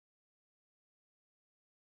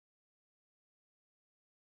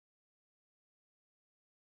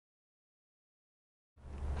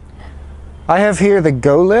I have here the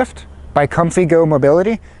Go lift by ComfyGo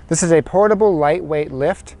Mobility. This is a portable lightweight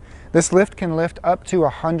lift. This lift can lift up to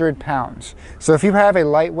 100 pounds. So if you have a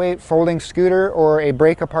lightweight folding scooter or a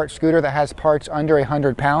break apart scooter that has parts under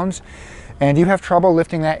 100 pounds and you have trouble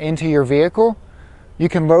lifting that into your vehicle, you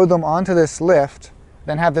can load them onto this lift,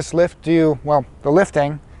 then have this lift do, well, the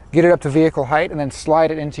lifting, get it up to vehicle height, and then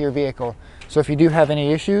slide it into your vehicle. So if you do have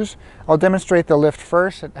any issues, I'll demonstrate the lift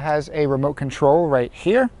first. It has a remote control right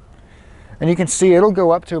here. And you can see it'll go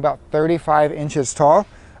up to about 35 inches tall.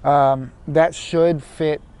 That should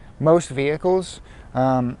fit most vehicles.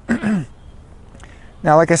 Now,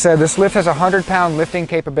 like I said, this lift has a 100-pound lifting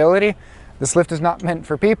capability. This lift is not meant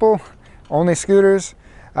for people, only scooters.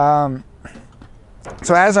 So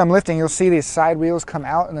as I'm lifting, you'll see these side wheels come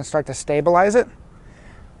out and then start to stabilize it.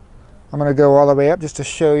 I'm going to go all the way up just to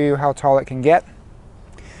show you how tall it can get.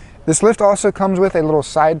 This lift also comes with a little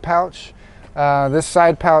side pouch. This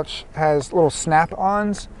side pouch has little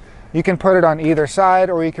snap-ons. You can put it on either side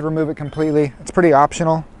or you can remove it completely. It's pretty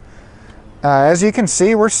optional. As you can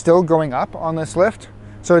see, we're still going up on this lift,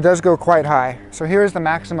 so it does go quite high. So here's the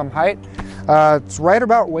maximum height. It's right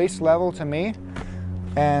about waist level to me.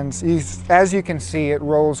 And as you can see, it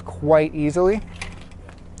rolls quite easily.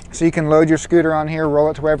 So you can load your scooter on here,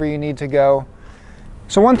 roll it to wherever you need to go.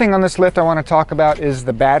 So one thing on this lift I want to talk about is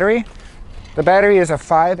the battery. The battery is a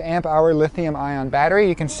 5 amp hour lithium ion battery.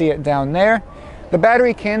 You can see it down there. The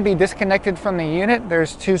battery can be disconnected from the unit.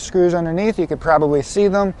 There's 2 screws underneath. You could probably see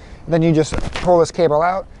them. Then you just pull this cable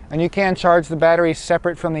out and you can charge the battery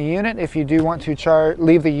separate from the unit if you do want to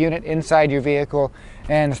leave the unit inside your vehicle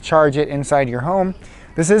and charge it inside your home.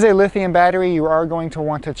 This is a lithium battery. You are going to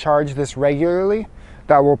want to charge this regularly.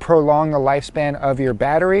 That will prolong the lifespan of your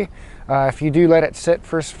battery. If you do let it sit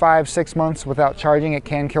for 5-6 months without charging, it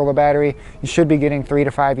can kill the battery. You should be getting 3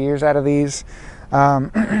 to 5 years out of these.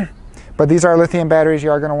 But these are lithium batteries.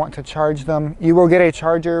 You are going to want to charge them. You will get a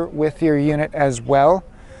charger with your unit as well.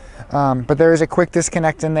 But there is a quick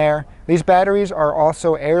disconnect in there. These batteries are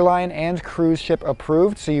also airline and cruise ship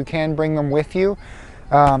approved, so you can bring them with you.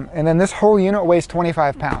 And then this whole unit weighs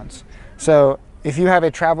 25 pounds. So if you have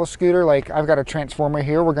a travel scooter, like I've got a transformer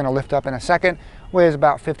here, we're going to lift up in a second, weighs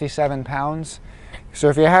about 57 pounds. So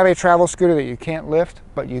if you have a travel scooter that you can't lift,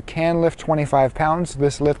 but you can lift 25 pounds,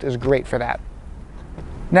 this lift is great for that.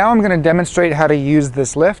 Now I'm going to demonstrate how to use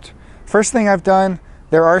this lift. First thing I've done,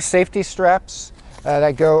 there are safety straps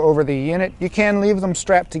that go over the unit. You can leave them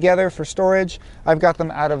strapped together for storage. I've got them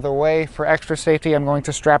out of the way. For extra safety, I'm going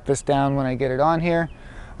to strap this down when I get it on here.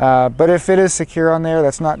 But if it is secure on there,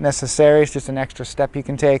 that's not necessary. It's just an extra step you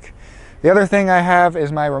can take. The other thing I have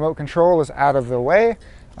is my remote control is out of the way.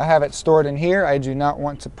 I have it stored in here. I do not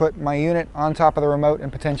want to put my unit on top of the remote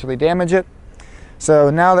and potentially damage it.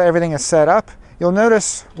 So now that everything is set up, you'll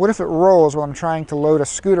notice, what if it rolls while I'm trying to load a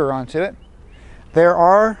scooter onto it? There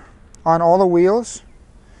are, on all the wheels,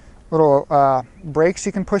 little brakes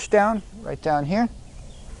you can push down, right down here.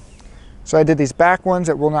 So I did these back ones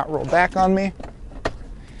that will not roll back on me.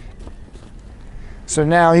 So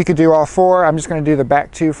now you could do all 4. I'm just going to do the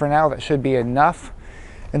back 2 for now. That should be enough.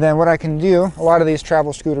 And then what I can do, a lot of these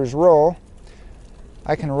travel scooters roll.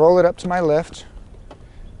 I can roll it up to my lift,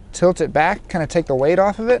 tilt it back, kind of take the weight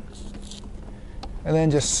off of it, and then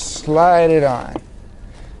just slide it on.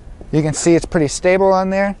 You can see it's pretty stable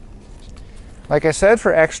on there. Like I said,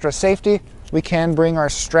 for extra safety, we can bring our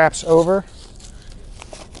straps over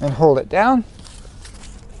and hold it down.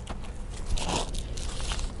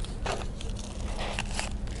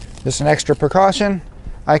 Just an extra precaution.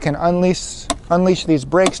 I can unleash these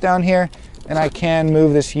brakes down here, and I can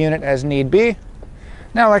move this unit as need be.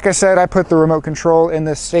 Now, like I said, I put the remote control in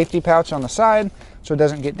this safety pouch on the side so it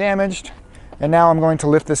doesn't get damaged. And now I'm going to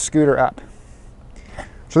lift this scooter up.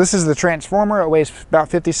 So this is the transformer. It weighs about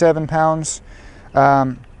 57 pounds.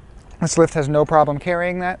 This lift has no problem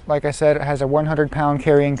carrying that. Like I said, it has a 100-pound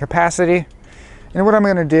carrying capacity. And what I'm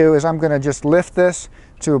going to do is I'm going to just lift this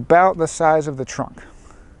to about the size of the trunk.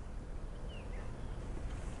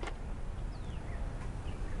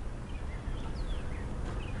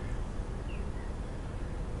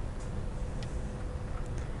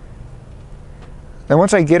 Then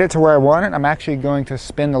once I get it to where I want it, I'm actually going to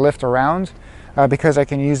spin the lift around because I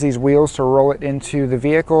can use these wheels to roll it into the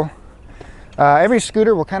vehicle. Every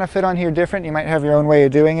scooter will kind of fit on here different. You might have your own way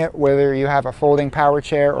of doing it, whether you have a folding power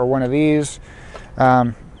chair or one of these.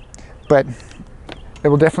 But it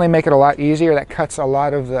will definitely make it a lot easier. That cuts a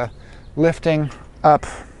lot of the lifting up.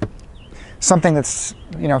 Something that's,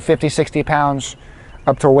 50, 60 pounds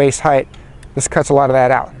up to waist height, this cuts a lot of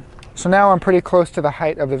that out. So now I'm pretty close to the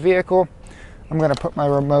height of the vehicle. I'm going to put my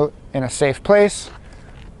remote in a safe place,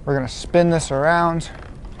 We're going to spin this around,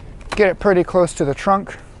 get it pretty close to the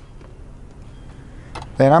trunk.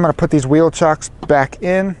 Then I'm going to put these wheel chocks back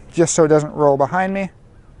in just so it doesn't roll behind me.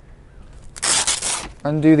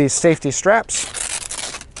 Undo these safety straps.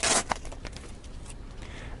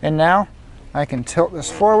 And now I can tilt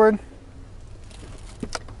this forward.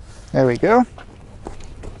 There we go.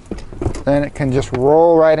 Then it can just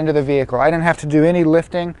roll right into the vehicle. I didn't have to do any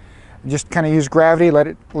lifting. Just kind of use gravity,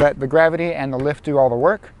 let the gravity and the lift do all the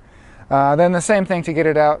work. Then the same thing to get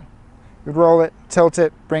it out. You'd roll it, tilt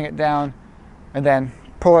it, bring it down, and then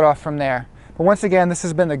pull it off from there. But once again, this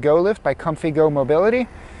has been the Go Lift by ComfyGo Mobility.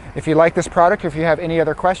 If you like this product or if you have any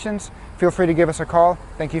other questions, feel free to give us a call.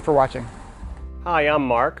 Thank you for watching. Hi, I'm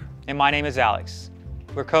Mark. And my name is Alex.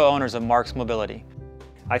 We're co-owners of Marc's Mobility.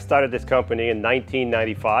 I started this company in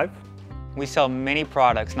 1995. We sell many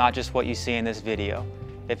products, not just what you see in this video.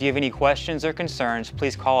 If you have any questions or concerns,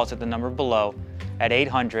 please call us at the number below at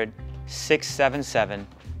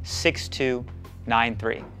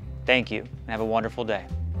 800-677-6293. Thank you, and have a wonderful day.